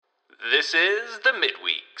This is the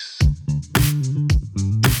Midweeks.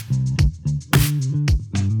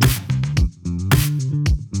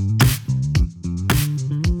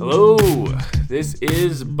 Hello, this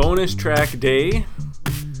is bonus track day.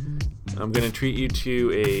 I'm going to treat you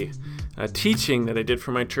to a teaching that I did for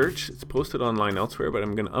my church. It's posted online elsewhere, but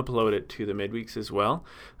I'm going to upload it to the Midweeks as well.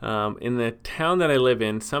 In the town that I live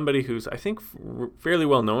in, somebody who's, I think, fairly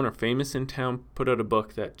well known or famous in town put out a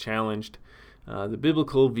book that challenged the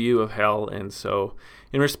biblical view of hell. And so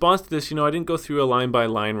in response to this, I didn't go through a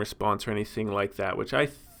line-by-line response or anything like that, which I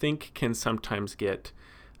think can sometimes get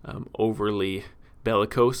overly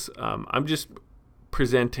bellicose. I'm just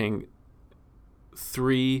presenting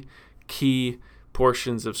three key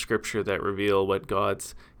portions of Scripture that reveal what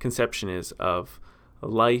God's conception is of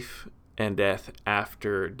life and death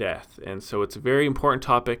after death. And so it's a very important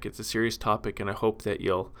topic. It's a serious topic, and I hope that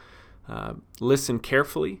you'll listen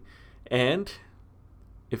carefully. And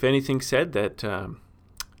if anything said that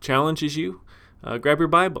challenges you, grab your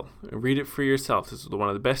Bible and read it for yourself. This is one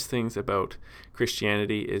of the best things about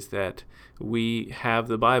Christianity, is that we have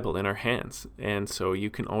the Bible in our hands. And so you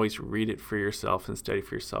can always read it for yourself and study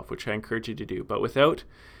for yourself, which I encourage you to do. But without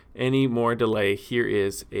any more delay, here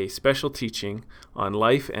is a special teaching on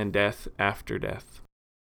life and death after death.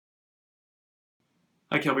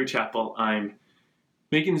 Hi, Calvary Chapel. I'm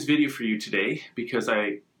making this video for you today because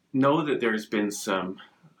I know that there's been some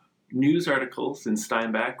news articles in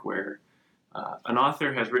Steinbach where an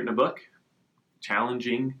author has written a book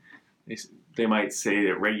challenging, they might say,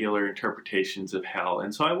 the regular interpretations of hell.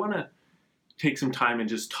 And so I want to take some time and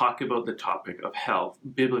just talk about the topic of hell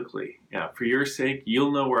biblically. For your sake,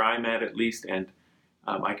 you'll know where I'm at least, and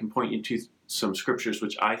I can point you to some scriptures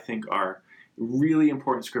which I think are really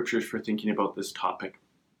important scriptures for thinking about this topic.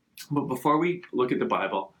 But before we look at the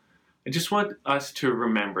Bible, I just want us to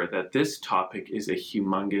remember that this topic is a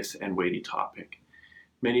humongous and weighty topic.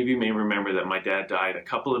 Many of you may remember that my dad died a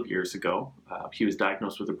couple of years ago. He was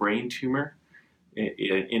diagnosed with a brain tumor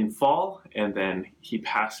in fall, and then he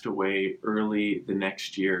passed away early the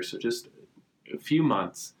next year, so just a few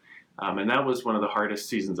months. And that was one of the hardest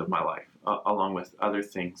seasons of my life, along with other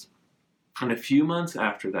things. And a few months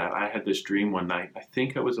after that, I had this dream one night. I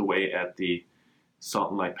think I was away at the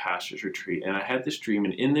Salt and Light Pastors Retreat, and I had this dream,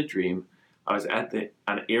 and in the dream, I was at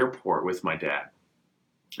an airport with my dad,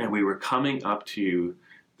 and we were coming up to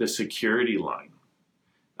the security line,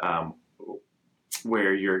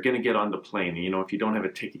 where you're going to get on the plane. If you don't have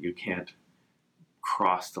a ticket, you can't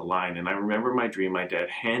cross the line. And I remember my dream, my dad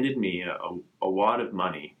handed me a wad of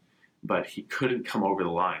money, but he couldn't come over the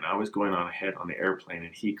line. I was going on ahead on the airplane,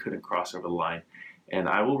 and he couldn't cross over the line. And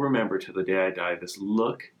I will remember to the day I die this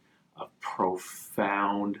look of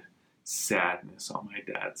profound sadness on my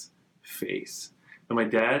dad's face. And my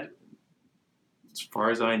dad, as far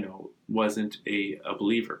as I know, wasn't a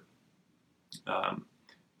believer.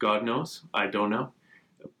 God knows, I don't know.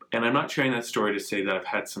 And I'm not sharing that story to say that I've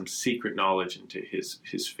had some secret knowledge into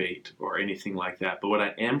his fate or anything like that. But what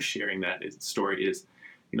I am sharing that story is,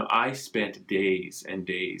 I spent days and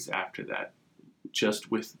days after that just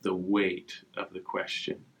with the weight of the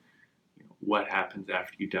question, what happens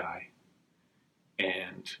after you die?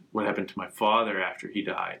 And what happened to my father after he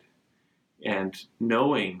died? And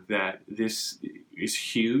knowing that this is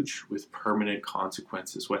huge with permanent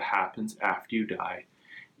consequences, what happens after you die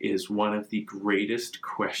is one of the greatest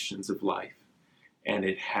questions of life. And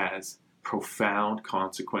it has profound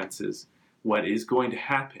consequences, what is going to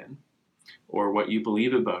happen or what you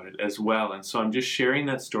believe about it as well. And so I'm just sharing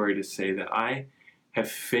that story to say that I have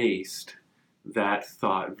faced that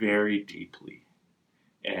thought very deeply.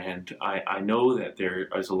 And I know that there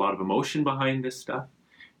is a lot of emotion behind this stuff.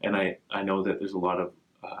 And I know that there's a lot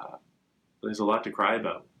to cry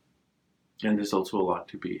about. And there's also a lot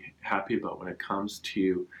to be happy about when it comes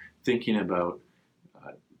to thinking about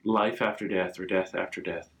life after death or death after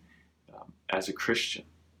death as a Christian.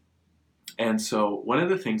 And so one of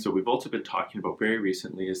the things that we've also been talking about very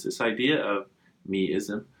recently is this idea of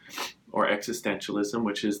meism or existentialism,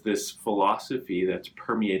 which is this philosophy that's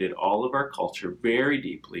permeated all of our culture very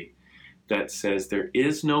deeply, that says there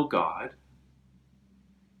is no God,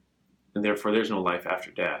 and therefore there's no life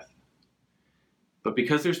after death. But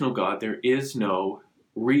because there's no God, there is no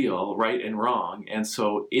real right and wrong. And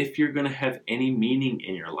so if you're going to have any meaning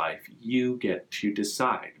in your life, you get to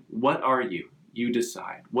decide. What are you? You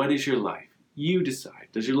decide. What is your life? You decide.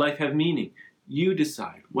 Does your life have meaning? You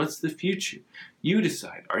decide. What's the future? You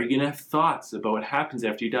decide. Are you going to have thoughts about what happens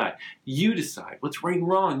after you die? You decide. What's right and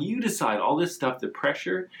wrong? You decide. All this stuff, the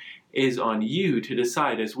pressure is on you to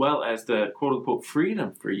decide, as well as the quote-unquote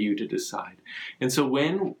freedom for you to decide. And so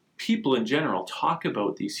when people in general talk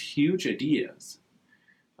about these huge ideas,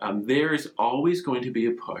 there's always going to be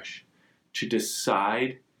a push to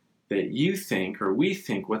decide that you think or we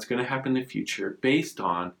think what's going to happen in the future based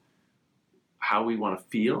on how we want to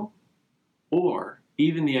feel, or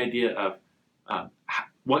even the idea of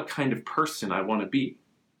what kind of person I want to be,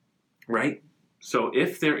 right? So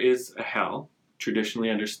if there is a hell,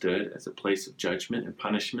 traditionally understood as a place of judgment and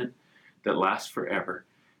punishment that lasts forever,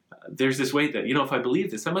 there's this way that, if I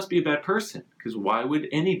believe this, I must be a bad person, because why would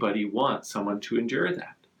anybody want someone to endure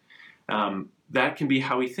that? That can be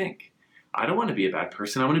how we think. I don't want to be a bad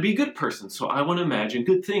person. I want to be a good person. So I want to imagine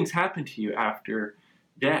good things happen to you after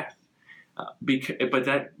death. But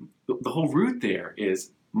the whole root there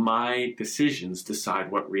is my decisions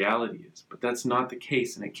decide what reality is. But that's not the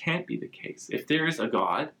case, and it can't be the case. If there is a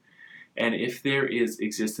God, and if there is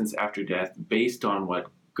existence after death based on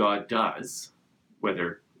what God does,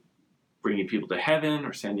 whether bringing people to heaven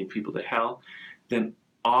or sending people to hell, then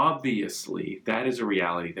obviously that is a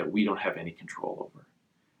reality that we don't have any control over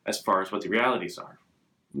as far as what the realities are.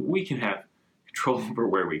 We can have control over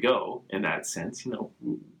where we go in that sense.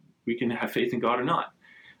 We can have faith in God or not.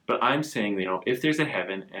 But I'm saying, if there's a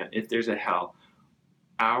heaven and if there's a hell,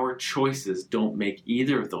 our choices don't make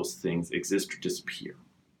either of those things exist or disappear,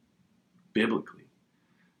 biblically.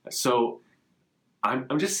 So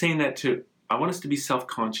I'm just saying that I want us to be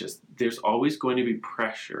self-conscious. There's always going to be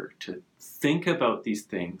pressure to think about these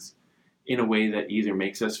things in a way that either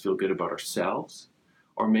makes us feel good about ourselves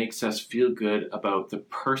or makes us feel good about the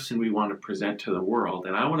person we want to present to the world.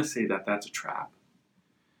 And I want to say that that's a trap.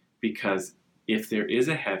 Because if there is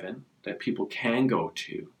a heaven that people can go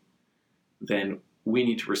to, then we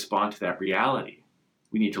need to respond to that reality.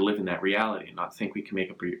 We need to live in that reality and not think we can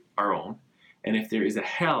make up our own. And if there is a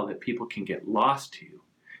hell that people can get lost to,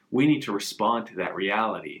 we need to respond to that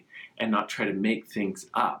reality and not try to make things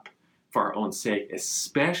up for our own sake,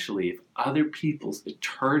 especially if other people's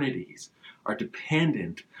eternities are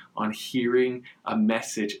dependent on hearing a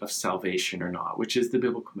message of salvation or not, which is the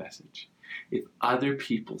biblical message. If other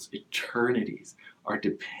people's eternities are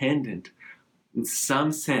dependent in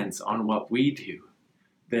some sense on what we do,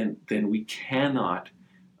 then we cannot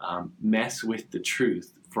mess with the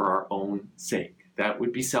truth for our own sake. That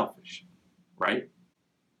would be selfish, right?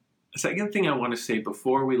 The second thing I want to say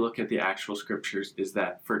before we look at the actual scriptures is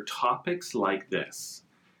that for topics like this,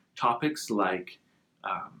 topics like,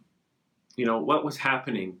 what was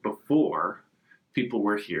happening before people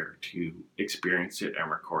were here to experience it and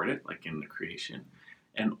record it, like in the creation,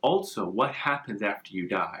 and also what happens after you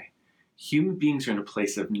die, human beings are in a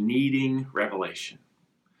place of needing revelation.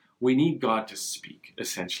 We need God to speak,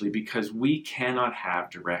 essentially, because we cannot have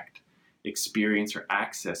direct experience or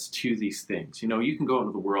access to these things. You can go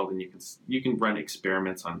into the world and you can run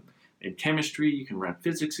experiments in chemistry, you can run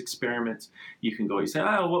physics experiments, you can go, you say,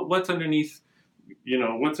 what's underneath,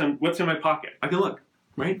 what's in my pocket? I can look,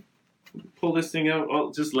 right? Pull this thing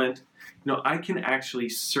out, just lint. I can actually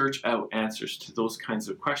search out answers to those kinds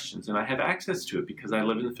of questions, and I have access to it because I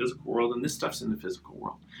live in the physical world and this stuff's in the physical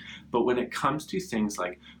world. But when it comes to things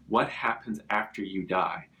like what happens after you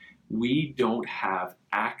die, we don't have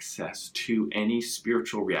access to any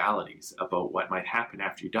spiritual realities about what might happen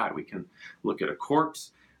after you die. We can look at a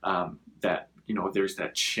corpse that, there's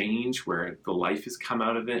that change where the life has come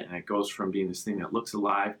out of it and it goes from being this thing that looks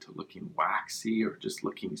alive to looking waxy or just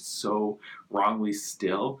looking so wrongly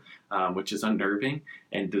still, which is unnerving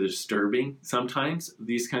and disturbing sometimes,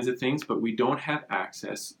 these kinds of things. But we don't have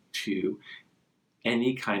access to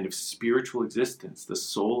any kind of spiritual existence, the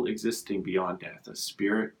soul existing beyond death, a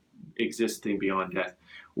spirit existing beyond death.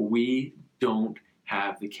 We don't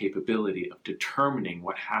have the capability of determining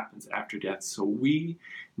what happens after death. So we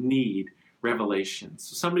need revelation.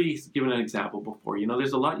 So somebody's given an example before.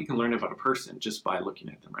 There's a lot you can learn about a person just by looking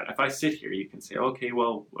at them, right? If I sit here, you can say, okay,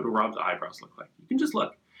 well, what do Rob's eyebrows look like? You can just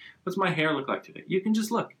look. What's my hair look like today? You can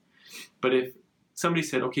just look. But if somebody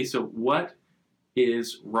said, okay, so what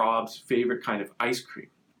is Rob's favorite kind of ice cream?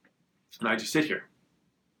 And I just sit here.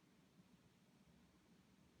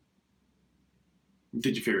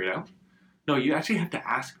 Did you figure it out? No, you actually have to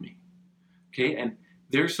ask me. Okay, and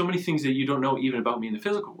there's so many things that you don't know even about me in the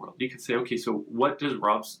physical world. You could say, okay, so what does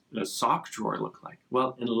Rob's sock drawer look like?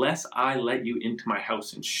 Well, unless I let you into my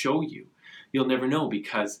house and show you, you'll never know,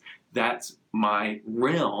 because that's my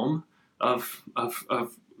realm of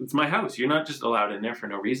it's my house. You're not just allowed in there for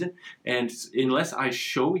no reason. And unless I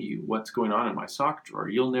show you what's going on in my sock drawer,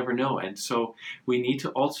 you'll never know. And so we need to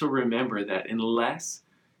also remember that unless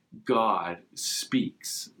God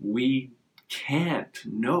speaks, we can't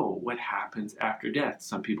know what happens after death.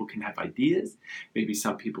 Some people can have ideas. Maybe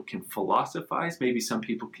some people can philosophize. Maybe some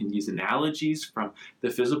people can use analogies from the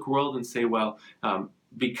physical world and say, well,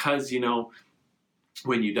 because,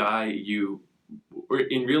 when you die, or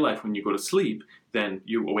in real life, when you go to sleep, then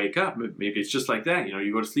you wake up. Maybe it's just like that.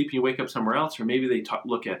 You go to sleep and you wake up somewhere else. Or maybe they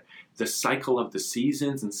look at the cycle of the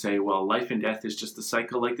seasons and say, well, life and death is just the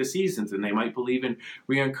cycle like the seasons. And they might believe in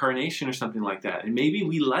reincarnation or something like that. And maybe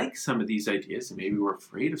we like some of these ideas, and maybe we're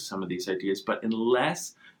afraid of some of these ideas. But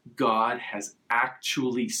unless God has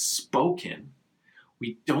actually spoken,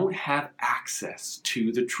 we don't have access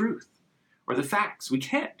to the truth or the facts. We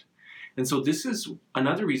can't. And so this is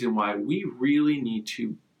another reason why we really need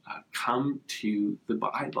to come to the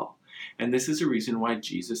Bible. And this is a reason why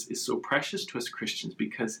Jesus is so precious to us Christians,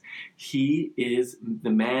 because he is the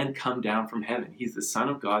man come down from heaven. He's the Son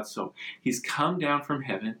of God, so he's come down from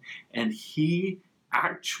heaven, and he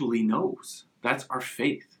actually knows. That's our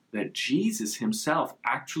faith, that Jesus himself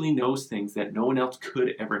actually knows things that no one else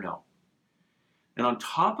could ever know. And on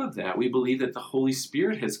top of that, we believe that the Holy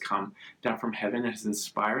Spirit has come down from heaven and has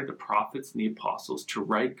inspired the prophets and the apostles to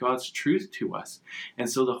write God's truth to us. And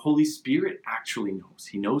so the Holy Spirit actually knows.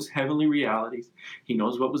 He knows heavenly realities. He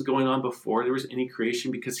knows what was going on before there was any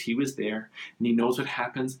creation because he was there. And he knows what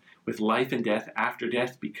happens with life and death after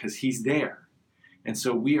death because he's there. And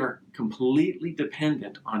so we are completely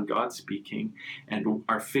dependent on God speaking. And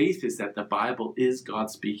our faith is that the Bible is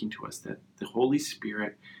God speaking to us, that the Holy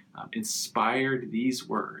Spirit inspired these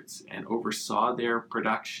words and oversaw their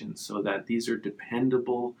production so that these are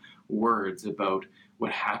dependable words about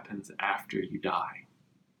what happens after you die.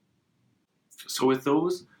 So with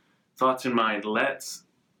those thoughts in mind, let's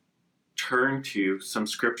turn to some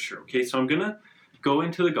scripture. Okay, so I'm going to go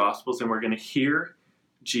into the Gospels and we're going to hear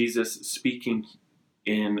Jesus speaking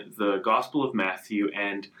in the Gospel of Matthew.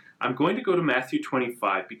 And I'm going to go to Matthew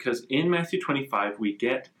 25 because in Matthew 25 we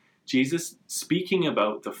get Jesus speaking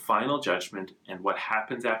about the final judgment and what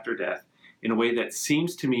happens after death in a way that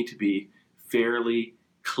seems to me to be fairly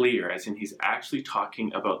clear, as in he's actually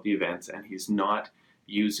talking about the events and he's not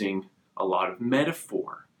using a lot of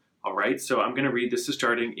metaphor. All right, so I'm going to read this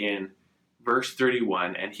starting in verse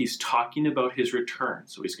 31, and he's talking about his return.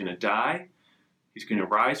 So he's going to die, he's going to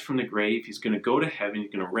rise from the grave, he's going to go to heaven,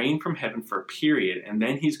 he's going to reign from heaven for a period, and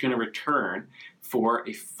then he's going to return for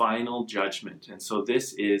a final judgment. And so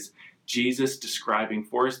this is Jesus describing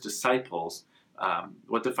for his disciples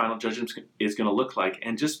what the final judgment is going to look like.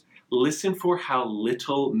 And just listen for how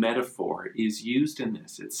little metaphor is used in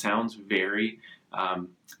this. It sounds very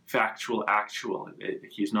factual, actual.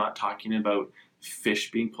 He's not talking about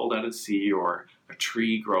fish being pulled out of the sea or a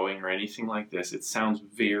tree growing or anything like this. It sounds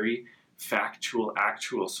very factual,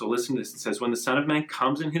 actual. So listen to this. It says, when the Son of Man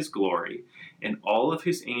comes in his glory and all of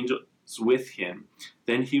his angels with him,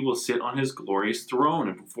 then he will sit on his glorious throne,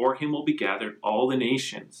 and before him will be gathered all the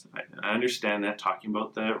nations. I understand that, talking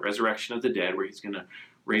about the resurrection of the dead, where he's going to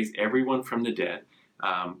raise everyone from the dead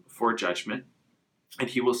for judgment. And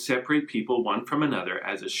he will separate people one from another,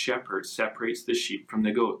 as a shepherd separates the sheep from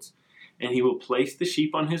the goats. And he will place the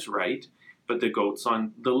sheep on his right, but the goats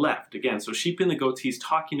on the left. Again, so sheep and the goats, he's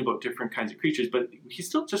talking about different kinds of creatures, but he's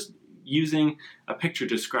still just using a picture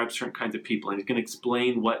to describe certain kinds of people, and he's going to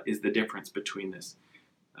explain what is the difference between this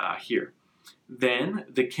here. Then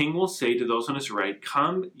the king will say to those on his right,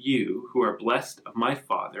 come, you who are blessed of my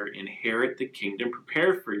Father, inherit the kingdom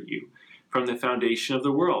prepared for you from the foundation of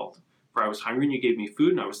the world. For I was hungry and you gave me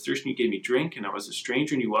food, and I was thirsty and you gave me drink, and I was a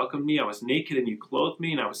stranger and you welcomed me. I was naked and you clothed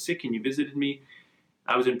me, and I was sick and you visited me.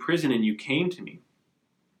 I was in prison and you came to me.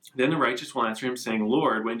 Then the righteous will answer him, saying,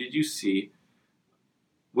 Lord, when did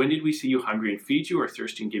we see you hungry and feed you, or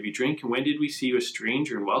thirsty and give you drink? And when did we see you a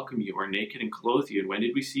stranger and welcome you, or naked and clothe you? And when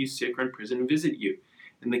did we see you sick or in prison and visit you?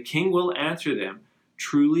 And the king will answer them,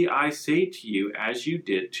 truly I say to you, as you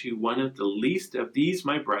did to one of the least of these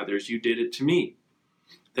my brothers, you did it to me.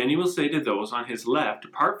 Then he will say to those on his left,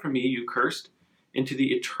 depart from me, you cursed, into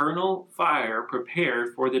the eternal fire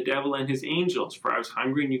prepared for the devil and his angels. For I was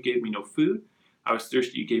hungry and you gave me no food. I was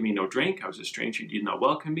thirsty, you gave me no drink. I was a stranger, you did not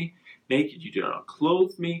welcome me. Naked, you did not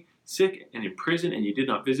clothe me. Sick and in prison, and you did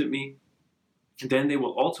not visit me. Then they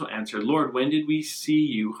will also answer, Lord, when did we see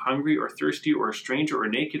you hungry or thirsty or a stranger or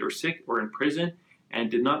naked or sick or in prison and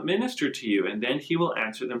did not minister to you? And then he will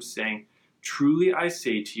answer them, saying, truly I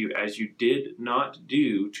say to you, as you did not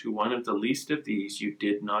do to one of the least of these, you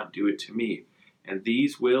did not do it to me. And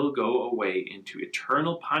these will go away into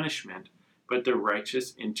eternal punishment, but the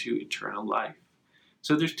righteous into eternal life.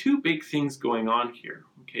 So there's two big things going on here.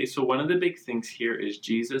 Okay, so one of the big things here is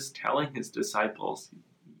Jesus telling his disciples,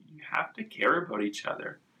 you have to care about each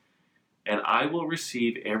other. and I will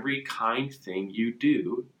receive every kind thing you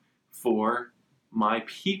do for my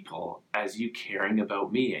people as you caring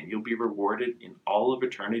about me, and you'll be rewarded in all of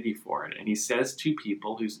eternity for it. And he says to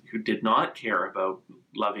people who did not care about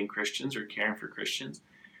loving Christians or caring for Christians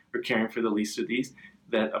or caring for the least of these,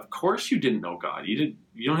 that of course you didn't know God. You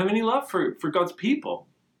don't have any love for God's people.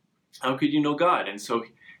 How could you know God? And so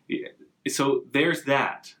there's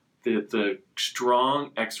that, the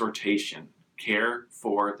strong exhortation: care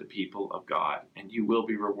for the people of God, and you will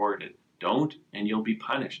be rewarded. Don't, and you'll be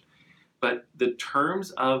punished. But the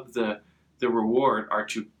terms of the reward are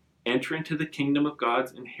to enter into the kingdom of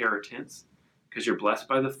God's inheritance, because you're blessed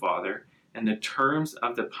by the Father, and the terms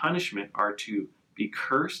of the punishment are to be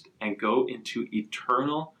cursed and go into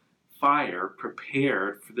eternal fire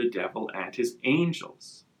prepared for the devil and his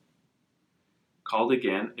angels, called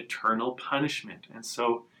again eternal punishment. And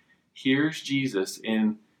so here's Jesus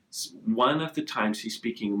in one of the times he's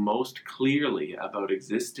speaking most clearly about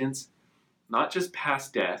existence, not just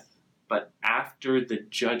past death, but after the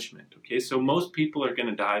judgment. Okay, so most people are going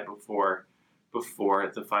to die before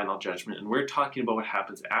the final judgment, and we're talking about what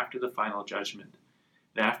happens after the final judgment.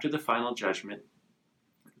 And after the final judgment,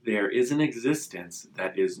 there is an existence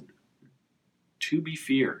that is to be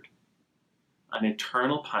feared, an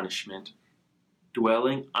eternal punishment,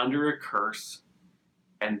 dwelling under a curse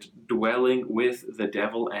and dwelling with the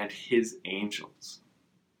devil and his angels.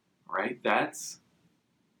 Right? That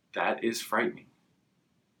is frightening,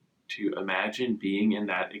 to imagine being in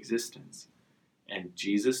that existence. And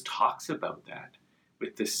Jesus talks about that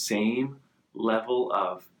with the same level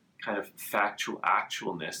of kind of factual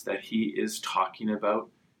actualness that he is talking about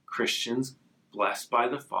Christians blessed by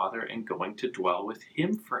the Father and going to dwell with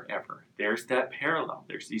him forever. There's that parallel.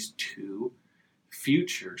 There's these two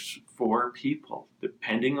futures for people,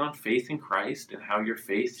 depending on faith in Christ and how your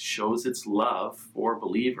faith shows its love for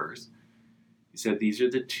believers. He said these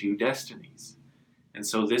are the two destinies. And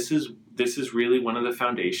so this is really one of the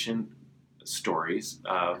foundation stories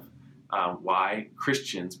of why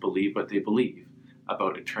Christians believe what they believe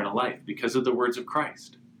about eternal life, because of the words of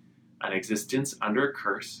Christ. An existence under a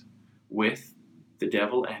curse with the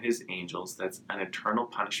devil and his angels, that's an eternal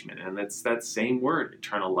punishment. And that's that same word,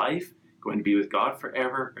 eternal life, going to be with God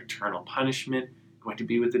forever, eternal punishment, going to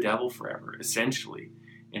be with the devil forever, essentially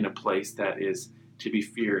in a place that is to be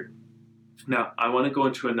feared. Now, I want to go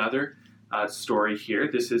into another story here.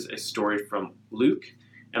 This is a story from Luke.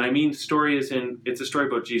 And I mean story as in, it's a story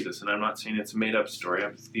about Jesus, and I'm not saying it's a made-up story.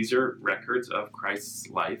 These are records of Christ's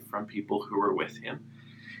life from people who were with him.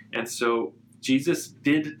 And so Jesus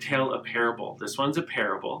did tell a parable. This one's a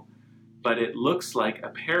parable, but it looks like a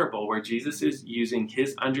parable where Jesus is using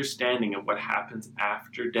his understanding of what happens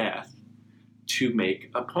after death to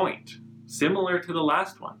make a point. Similar to the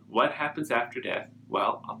last one. What happens after death?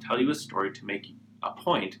 Well, I'll tell you a story to make a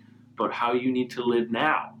point about how you need to live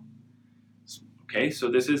now. Okay,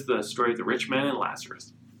 so this is the story of the rich man and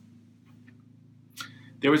Lazarus.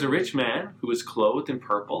 There was a rich man who was clothed in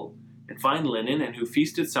purple and fine linen, and who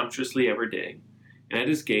feasted sumptuously every day. And at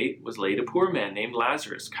his gate was laid a poor man named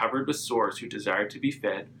Lazarus, covered with sores, who desired to be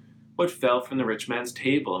fed what fell from the rich man's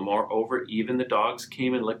table. And moreover, even the dogs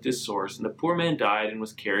came and licked his sores. And the poor man died and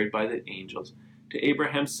was carried by the angels to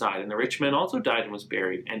Abraham's side. And the rich man also died and was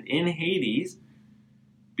buried. And in Hades,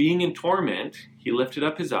 being in torment, he lifted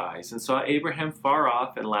up his eyes and saw Abraham far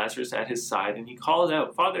off and Lazarus at his side. And he called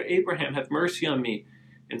out, Father Abraham, have mercy on me,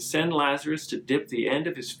 and send Lazarus to dip the end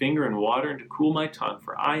of his finger in water and to cool my tongue,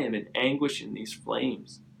 for I am in anguish in these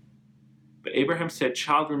flames. But Abraham said,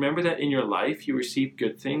 Child, remember that in your life you received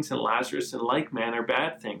good things, and Lazarus in like manner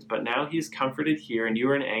bad things. But now he is comforted here, and you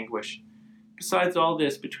are in anguish. Besides all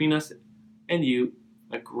this, between us and you,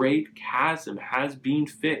 a great chasm has been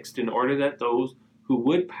fixed, in order that those who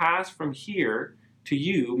would pass from here to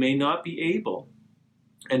you may not be able,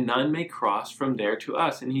 and none may cross from there to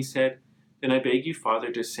us. And he said, Then I beg you, Father,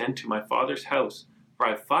 to send to my father's house, for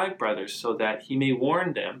I have 5 brothers, so that he may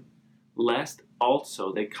warn them, lest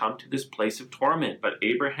also they come to this place of torment. But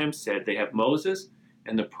Abraham said, They have Moses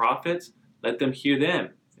and the prophets, let them hear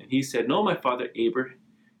them. And he said, No, my father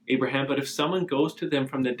Abraham, but if someone goes to them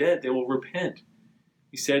from the dead, they will repent.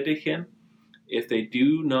 He said to him, If they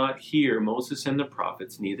do not hear Moses and the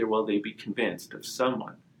prophets, neither will they be convinced if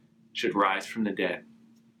someone should rise from the dead.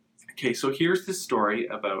 Okay, so here's the story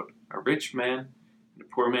about a rich man and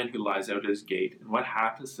a poor man who lies out at his gate, and what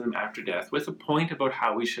happens to them after death, with a point about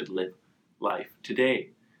how we should live life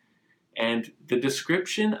today. And the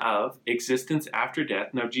description of existence after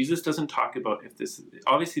death, now Jesus doesn't talk about if this,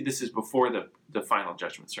 obviously this is before the final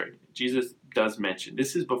judgment, sorry. Jesus does mention,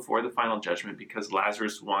 this is before the final judgment because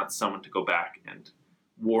Lazarus wants someone to go back and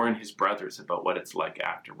warn his brothers about what it's like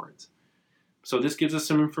afterwards. So this gives us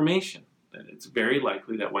some information that it's very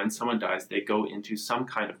likely that when someone dies, they go into some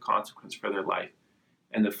kind of consequence for their life.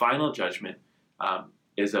 And the final judgment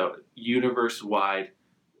is a universe-wide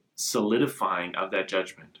solidifying of that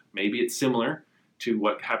judgment. Maybe it's similar to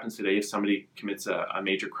what happens today if somebody commits a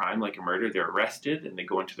major crime like a murder. They're arrested and they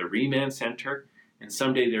go into the remand center, and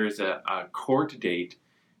someday there is a court date,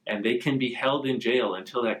 and they can be held in jail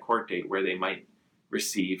until that court date where they might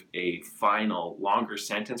receive a final, longer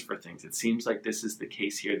sentence for things. It seems like this is the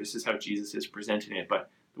case here. This is how Jesus is presenting it. But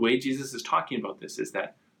the way Jesus is talking about this is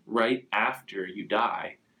that right after you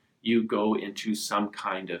die, you go into some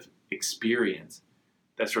kind of experience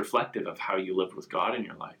that's reflective of how you lived with God in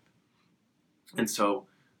your life. And so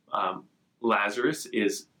Lazarus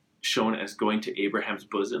is shown as going to Abraham's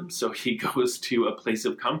bosom, so he goes to a place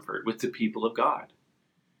of comfort with the people of God.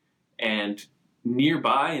 And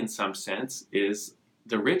nearby, in some sense, is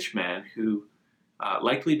the rich man who,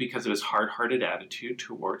 likely because of his hard-hearted attitude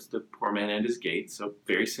towards the poor man and his gate, so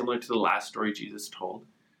very similar to the last story Jesus told,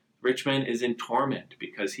 the rich man is in torment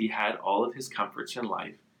because he had all of his comforts in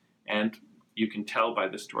life, and you can tell by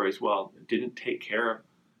the story as well, didn't take care of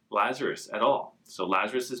Lazarus at all. So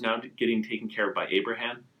Lazarus is now getting taken care of by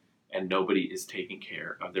Abraham, and nobody is taking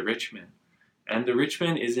care of the rich man. And the rich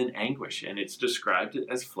man is in anguish, and it's described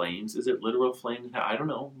as flames. Is it literal flames? I don't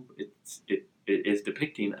know. It is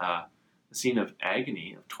depicting a scene of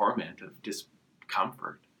agony, of torment, of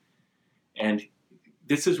discomfort. And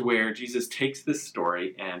this is where Jesus takes this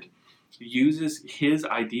story and uses his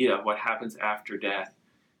idea of what happens after death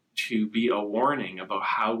to be a warning about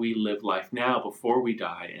how we live life now before we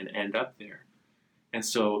die and end up there. And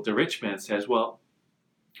so the rich man says, well,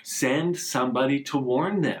 send somebody to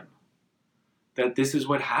warn them that this is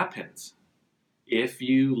what happens if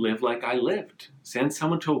you live like I lived. Send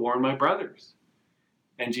someone to warn my brothers.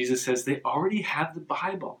 And Jesus says they already have the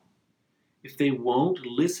Bible. If they won't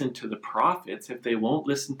listen to the prophets, if they won't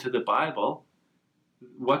listen to the Bible,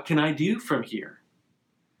 what can I do from here?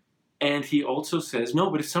 And he also says, no,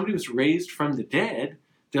 but if somebody was raised from the dead,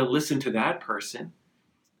 they'll listen to that person.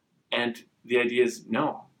 And the idea is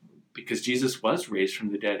no, because Jesus was raised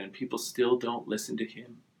from the dead and people still don't listen to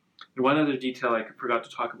him. And one other detail I forgot to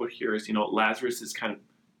talk about here is, Lazarus is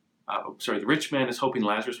the rich man is hoping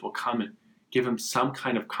Lazarus will come and give him some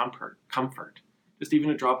kind of comfort, just even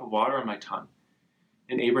a drop of water on my tongue.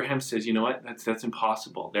 And Abraham says, you know what, that's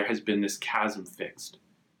impossible. There has been this chasm fixed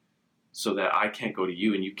so that I can't go to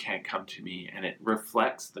you and you can't come to me. And it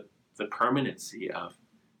reflects the permanency of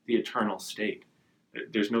the eternal state.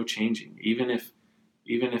 There's no changing. Even if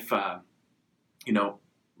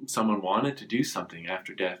someone wanted to do something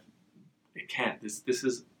after death, it can't. This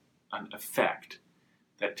is an effect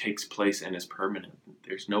that takes place and is permanent.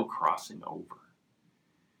 There's no crossing over.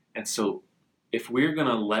 And so if we're going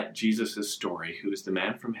to let Jesus' story, who is the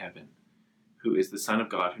man from heaven, who is the Son of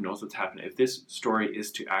God, who knows what's happening, if this story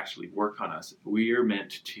is to actually work on us, we are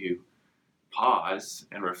meant to pause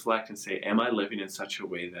and reflect and say, am I living in such a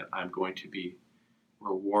way that I'm going to be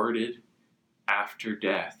rewarded after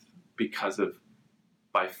death because of,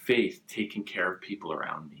 by faith, taking care of people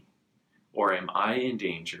around me? Or am I in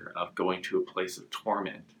danger of going to a place of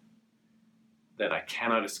torment that I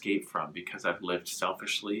cannot escape from because I've lived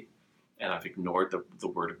selfishly and I've ignored the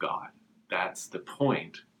Word of God? That's the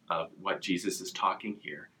point of what Jesus is talking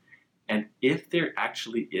here. And if there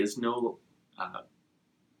actually is no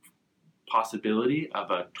possibility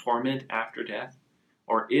of a torment after death,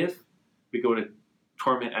 or if we go to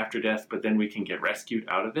torment after death, but then we can get rescued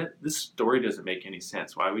out of it, this story doesn't make any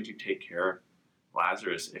sense. Why would you take care of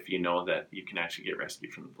Lazarus if you know that you can actually get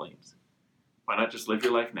rescued from the flames? Why not just live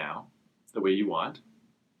your life now the way you want?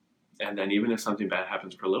 And then even if something bad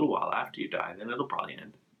happens for a little while after you die, then it'll probably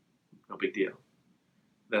end. No big deal.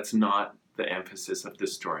 That's not the emphasis of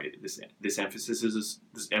this story. This emphasis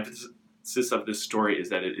of this story is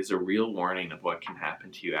that it is a real warning of what can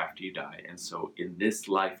happen to you after you die. And so in this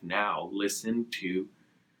life now, listen to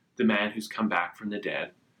the man who's come back from the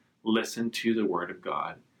dead. Listen to the Word of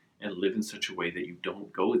God and live in such a way that you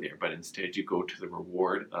don't go there, but instead you go to the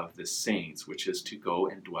reward of the saints, which is to go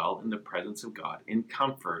and dwell in the presence of God in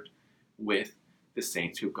comfort with the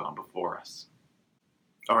saints who have gone before us.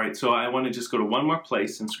 All right, so I want to just go to one more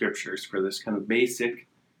place in Scriptures for this kind of basic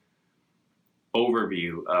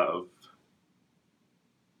overview of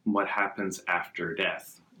what happens after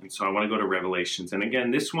death. And so I want to go to Revelations. And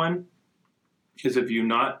again, this one is a view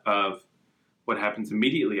not of what happens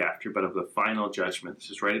immediately after, but of the final judgment.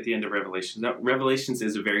 This is right at the end of Revelations. Now, Revelations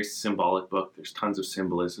is a very symbolic book. There's tons of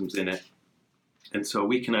symbolisms in it. And so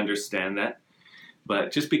we can understand that.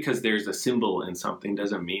 But just because there's a symbol in something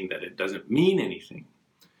doesn't mean that it doesn't mean anything.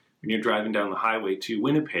 When you're driving down the highway to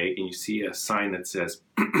Winnipeg and you see a sign that says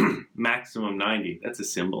maximum 90, that's a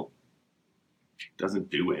symbol. It doesn't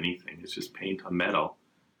do anything. It's just paint on metal.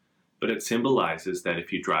 But it symbolizes that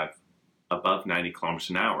if you drive above 90 kilometers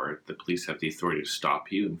an hour, the police have the authority to stop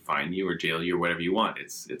you and fine you or jail you or whatever you want.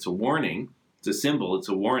 It's a warning. It's a symbol. It's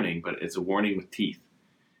a warning, but it's a warning with teeth.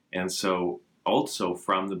 And so also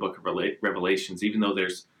from the book of Revelations, even though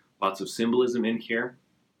there's lots of symbolism in here,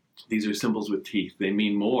 these are symbols with teeth. They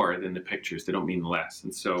mean more than the pictures. They don't mean less.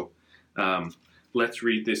 And so let's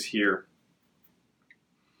read this here.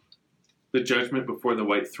 The judgment before the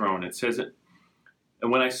white throne. It says,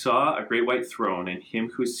 "And when I saw a great white throne and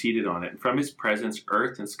him who is seated on it, and from his presence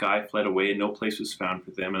earth and sky fled away, and no place was found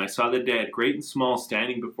for them. And I saw the dead, great and small,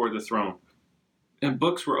 standing before the throne. And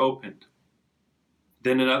books were opened.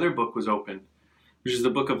 Then another book was opened, which is the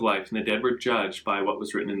book of life, and the dead were judged by what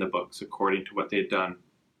was written in the books, according to what they had done.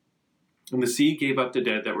 And the sea gave up the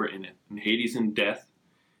dead that were in it, and Hades and death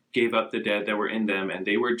gave up the dead that were in them, and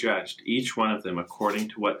they were judged, each one of them, according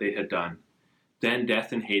to what they had done. Then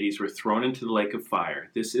death and Hades were thrown into the lake of fire.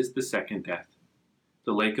 This is the second death,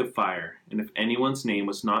 the lake of fire. And if anyone's name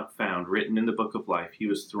was not found written in the book of life, he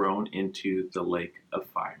was thrown into the lake of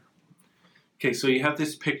fire." Okay, so you have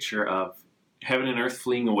this picture of heaven and earth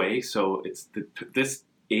fleeing away. So this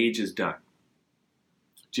age is done.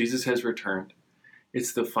 Jesus has returned.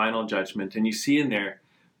 It's the final judgment. And you see in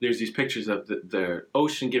there's these pictures of the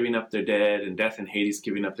ocean giving up their dead and death and Hades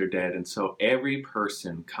giving up their dead. And so every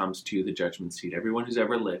person comes to the judgment seat. Everyone who's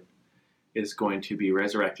ever lived is going to be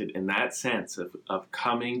resurrected in that sense of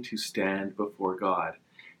coming to stand before God.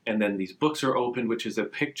 And then these books are opened, which is a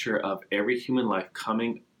picture of every human life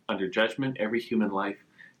coming under judgment, every human life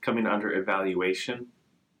coming under evaluation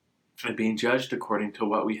and being judged according to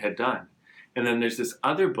what we had done. And then there's this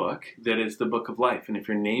other book that is the book of life. And if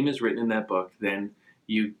your name is written in that book, then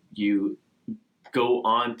you go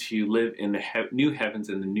on to live in the new heavens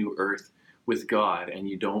and the new earth with God, and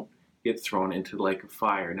you don't get thrown into the lake of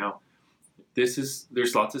fire. Now,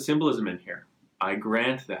 there's lots of symbolism in here. I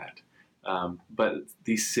grant that. But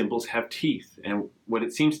these symbols have teeth. And what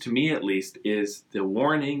it seems to me, at least, is the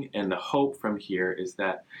warning and the hope from here is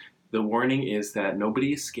that the warning is that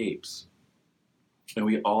nobody escapes. And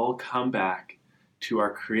we all come back to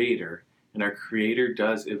our Creator, and our Creator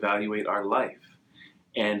does evaluate our life.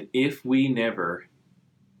 And if we never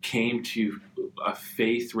came to a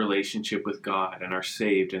faith relationship with God and are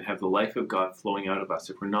saved and have the life of God flowing out of us,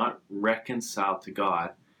 if we're not reconciled to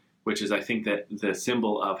God, which is, I think, that the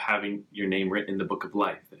symbol of having your name written in the book of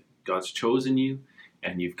life, that God's chosen you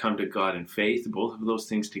and you've come to God in faith, both of those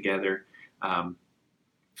things together,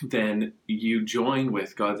 then you join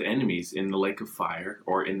with God's enemies in the lake of fire,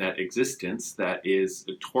 or in that existence that is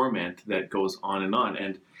a torment that goes on.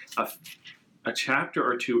 And a chapter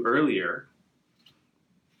or two earlier,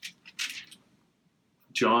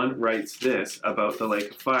 John writes this about the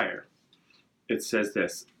lake of fire. It says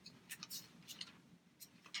this.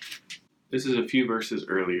 This is a few verses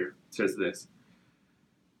earlier. It says this.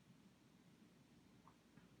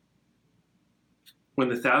 "When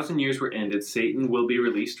the 1,000 years were ended, Satan will be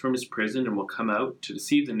released from his prison and will come out to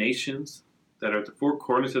deceive the nations that are at the four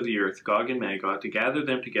corners of the earth, Gog and Magog, to gather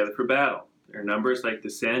them together for battle. Their number is like the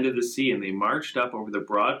sand of the sea, and they marched up over the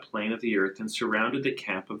broad plain of the earth and surrounded the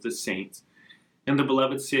camp of the saints and the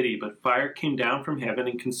beloved city. But fire came down from heaven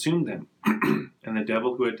and consumed them. And the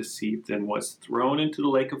devil who had deceived them was thrown into the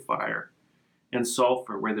lake of fire and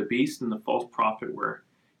sulfur, where the beast and the false prophet were.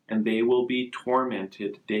 And they will be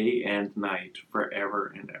tormented day and night forever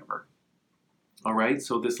and ever." All right,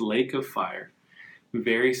 so this lake of fire,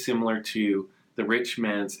 very similar to the rich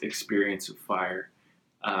man's experience of fire,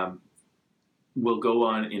 will go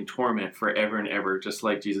on in torment forever and ever, just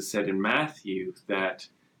like Jesus said in Matthew, that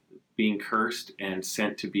being cursed and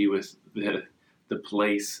sent to be with the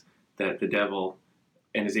place that the devil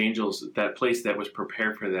and his angels, that place that was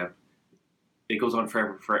prepared for them, it goes on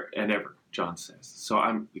forever and ever, John says.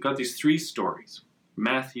 So we got these three stories,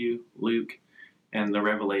 Matthew, Luke, and the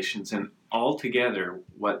Revelations, and all together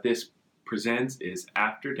what this presents is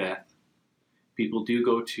after death, people do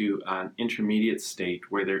go to an intermediate state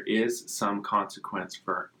where there is some consequence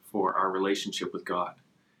for our relationship with God,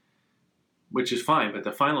 which is fine, but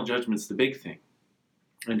the final judgment is the big thing.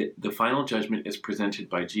 And the final judgment is presented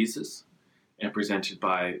by Jesus and presented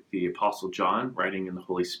by the Apostle John, writing in the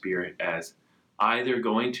Holy Spirit, as either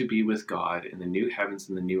going to be with God in the new heavens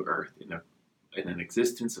and the new earth, in an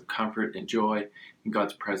existence of comfort and joy in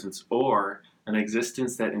God's presence, or an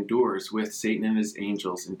existence that endures with Satan and his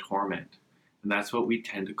angels in torment And that's what we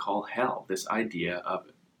tend to call hell, this idea of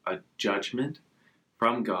a judgment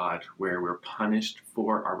from God where we're punished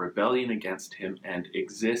for our rebellion against him and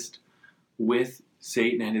exist with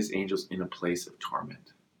Satan and his angels in a place of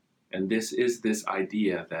torment. And this is this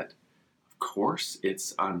idea that, of course,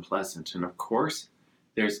 it's unpleasant. And of course,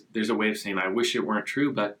 there's a way of saying, I wish it weren't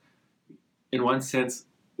true, but in one sense,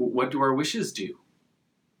 what do our wishes do?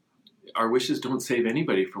 Our wishes don't save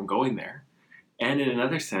anybody from going there. And in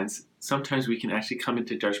another sense, sometimes we can actually come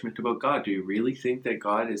into judgment about God. Do you really think that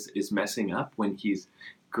God is messing up when he's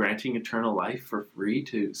granting eternal life for free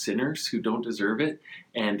to sinners who don't deserve it?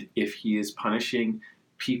 And if he is punishing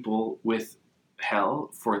people with hell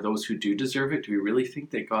for those who do deserve it, do we really think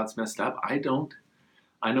that God's messed up? I don't.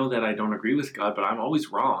 I know that I don't agree with God, but I'm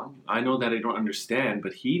always wrong. I know that I don't understand,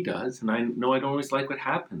 but he does. And I know I don't always like what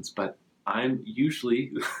happens, but I'm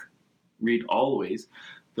usually, read always,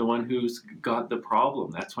 the one who's got the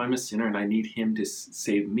problem. That's why I'm a sinner and I need him to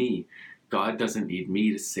save me. God doesn't need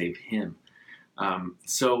me to save him.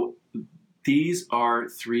 So these are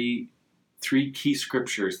three key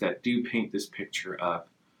scriptures that do paint this picture of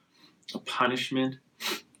a punishment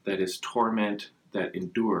that is torment that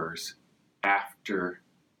endures after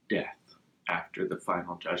death, after the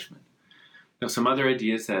final judgment. Now, some other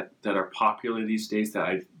ideas that are popular these days that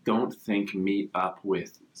I don't think meet up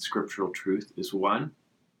with scriptural truth is one,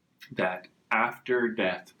 that after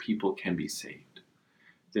death people can be saved.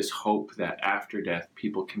 This hope that after death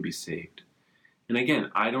people can be saved. And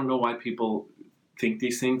again, I don't know why people think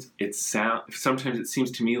these things. Sometimes it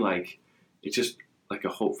seems to me like it's just like a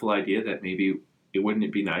hopeful idea that maybe wouldn't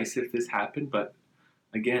it be nice if this happened, but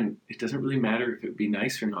again, it doesn't really matter if it would be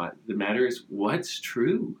nice or not. The matter is what's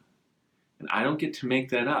true. And I don't get to make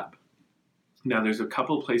that up. Now, there's a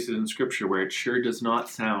couple of places in Scripture where it sure does not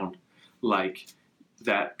sound like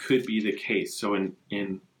that could be the case. So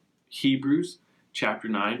in Hebrews chapter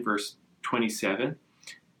 9, verse 27,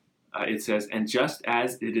 it says, "And just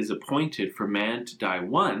as it is appointed for man to die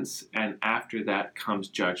once, and after that comes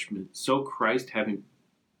judgment, so Christ, having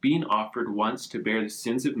been offered once to bear the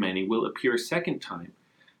sins of many, will appear a second time,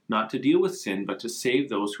 not to deal with sin, but to save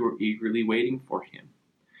those who are eagerly waiting for him."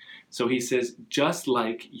 So he says, just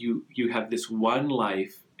like you have this one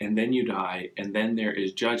life, and then you die, and then there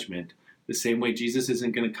is judgment, the same way Jesus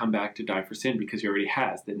isn't going to come back to die for sin because he already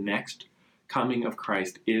has. The next coming of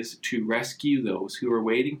Christ is to rescue those who are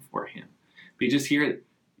waiting for him. But you just hear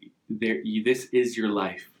this is your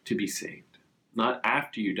life to be saved. Not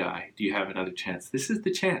after you die do you have another chance. This is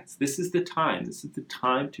the chance. This is the time. This is the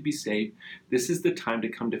time to be saved. This is the time to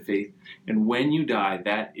come to faith. And when you die,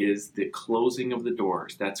 that is the closing of the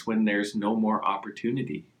doors. That's when there's no more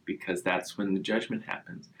opportunity, because that's when the judgment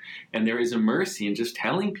happens. And there is a mercy in just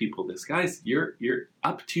telling people this. Guys, you're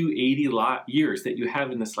up to 80 years that you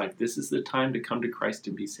have in this life. This is the time to come to Christ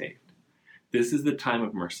and be saved. This is the time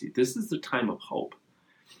of mercy. This is the time of hope.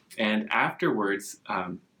 And afterwards,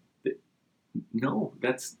 no,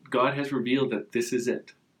 God has revealed that this is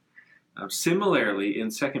it. Similarly, in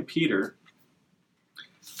 2 Peter,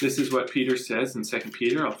 this is what Peter says in 2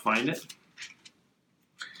 Peter. I'll find it.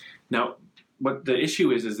 Now, what the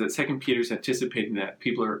issue is that 2 Peter is anticipating that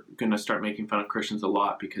people are going to start making fun of Christians a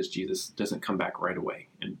lot because Jesus doesn't come back right away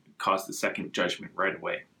and cause the second judgment right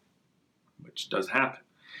away, which does happen.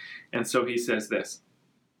 And so he says this,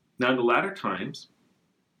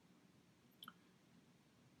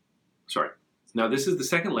 Now this is the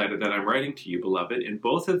second letter that I'm writing to you, beloved. In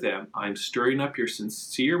both of them, I'm stirring up your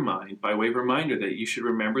sincere mind by way of reminder that you should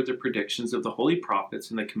remember the predictions of the holy prophets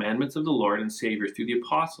and the commandments of the Lord and Savior through the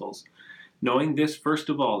apostles, knowing this, first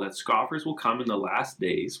of all, that scoffers will come in the last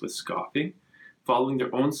days with scoffing, following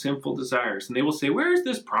their own sinful desires. And they will say, where is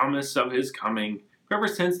this promise of his coming? For ever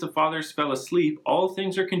since the fathers fell asleep, all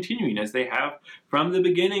things are continuing as they have from the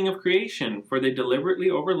beginning of creation. For they deliberately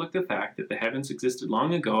overlook the fact that the heavens existed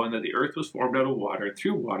long ago, and that the earth was formed out of water and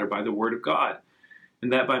through water by the word of God,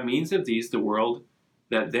 and that by means of these the world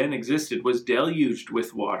that then existed was deluged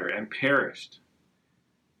with water and perished.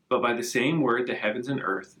 But by the same word the heavens and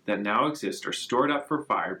earth that now exist are stored up for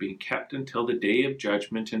fire, being kept until the day of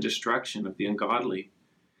judgment and destruction of the ungodly.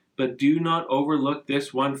 But do not overlook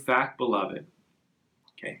this one fact, beloved.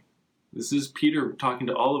 Okay, this is Peter talking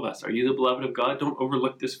to all of us. Are you the beloved of God? Don't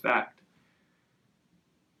overlook this fact.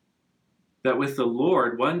 That with the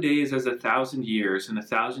Lord, 1 day is as 1,000 years, and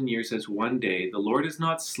 1,000 years as 1 day. The Lord is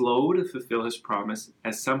not slow to fulfill his promise,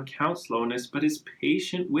 as some count slowness, but is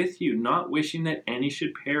patient with you, not wishing that any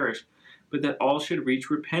should perish, but that all should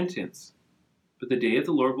reach repentance. But the day of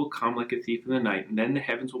the Lord will come like a thief in the night, and then the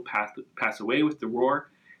heavens will pass away with the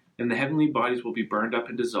roar, and the heavenly bodies will be burned up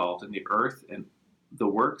and dissolved, and the earth and the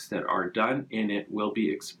works that are done in it will be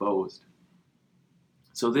exposed.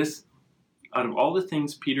 So this, out of all the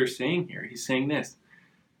things Peter's saying here, he's saying this: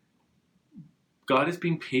 God is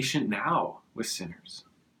being patient now with sinners.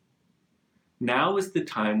 Now is the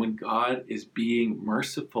time when God is being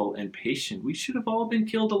merciful and patient. We should have all been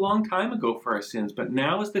killed a long time ago for our sins, but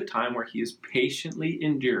now is the time where he is patiently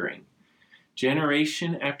enduring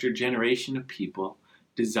generation after generation of people,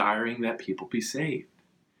 desiring that people be saved.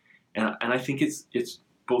 And I think it's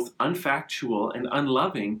both unfactual and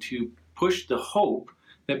unloving to push the hope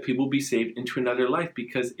that people be saved into another life,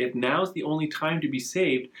 because if now's the only time to be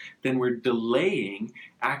saved, then we're delaying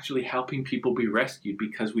actually helping people be rescued,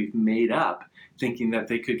 because we've made up thinking that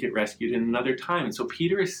they could get rescued in another time. And so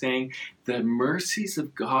Peter is saying the mercies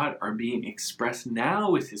of God are being expressed now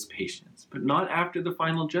with his patience, but not after the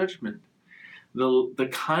final judgment. The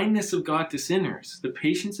kindness of God to sinners, the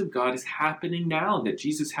patience of God is happening now that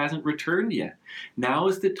Jesus hasn't returned yet. Now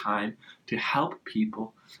is the time to help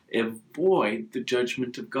people avoid the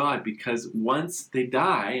judgment of God, because once they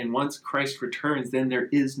die and once Christ returns, then there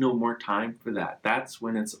is no more time for that. That's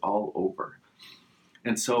when it's all over.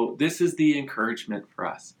 And so this is the encouragement for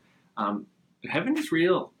us. Heaven is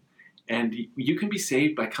real. And you can be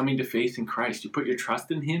saved by coming to faith in Christ. You put your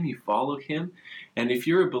trust in him, you follow him. And if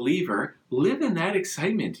you're a believer, live in that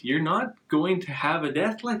excitement. You're not going to have a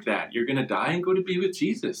death like that. You're going to die and go to be with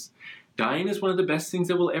Jesus. Dying is one of the best things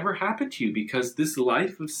that will ever happen to you, because this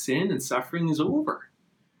life of sin and suffering is over.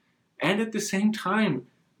 And at the same time,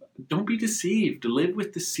 don't be deceived. Live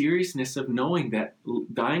with the seriousness of knowing that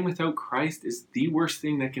dying without Christ is the worst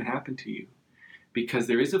thing that can happen to you. Because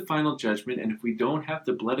there is a final judgment, and if we don't have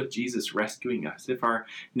the blood of Jesus rescuing us, if our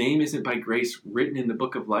name isn't by grace written in the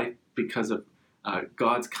book of life because of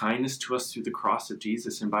God's kindness to us through the cross of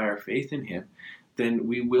Jesus and by our faith in him, then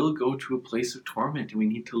we will go to a place of torment, and we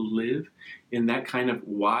need to live in that kind of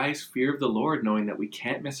wise fear of the Lord, knowing that we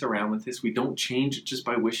can't mess around with this. We don't change it just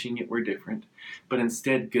by wishing it were different, but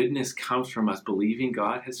instead goodness comes from us believing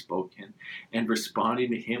God has spoken and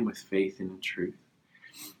responding to him with faith and in truth.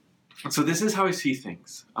 So this is how I see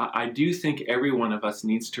things. I do think every one of us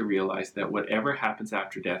needs to realize that whatever happens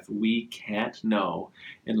after death, we can't know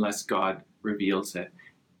unless God reveals it.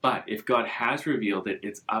 But if God has revealed it,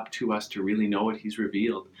 it's up to us to really know what he's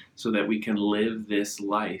revealed, so that we can live this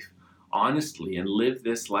life honestly and live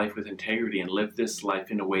this life with integrity and live this life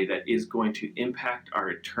in a way that is going to impact our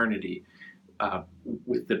eternity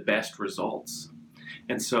with the best results.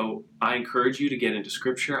 And so I encourage you to get into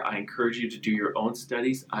Scripture. I encourage you to do your own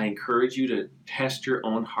studies. I encourage you to test your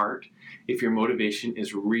own heart. If your motivation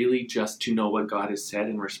is really just to know what God has said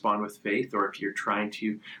and respond with faith, or if you're trying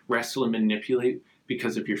to wrestle and manipulate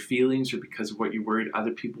because of your feelings or because of what you're worried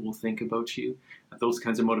other people will think about you, those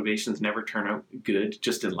kinds of motivations never turn out good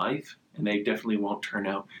just in life, and they definitely won't turn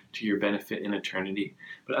out to your benefit in eternity.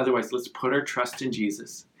 But otherwise, let's put our trust in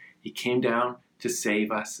Jesus. He came down to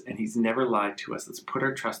save us, and he's never lied to us. Let's put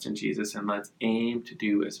our trust in Jesus, and let's aim to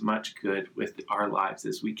do as much good with our lives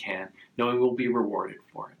as we can, knowing we'll be rewarded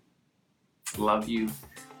for it. Love you.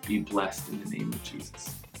 Be blessed in the name of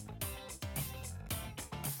Jesus.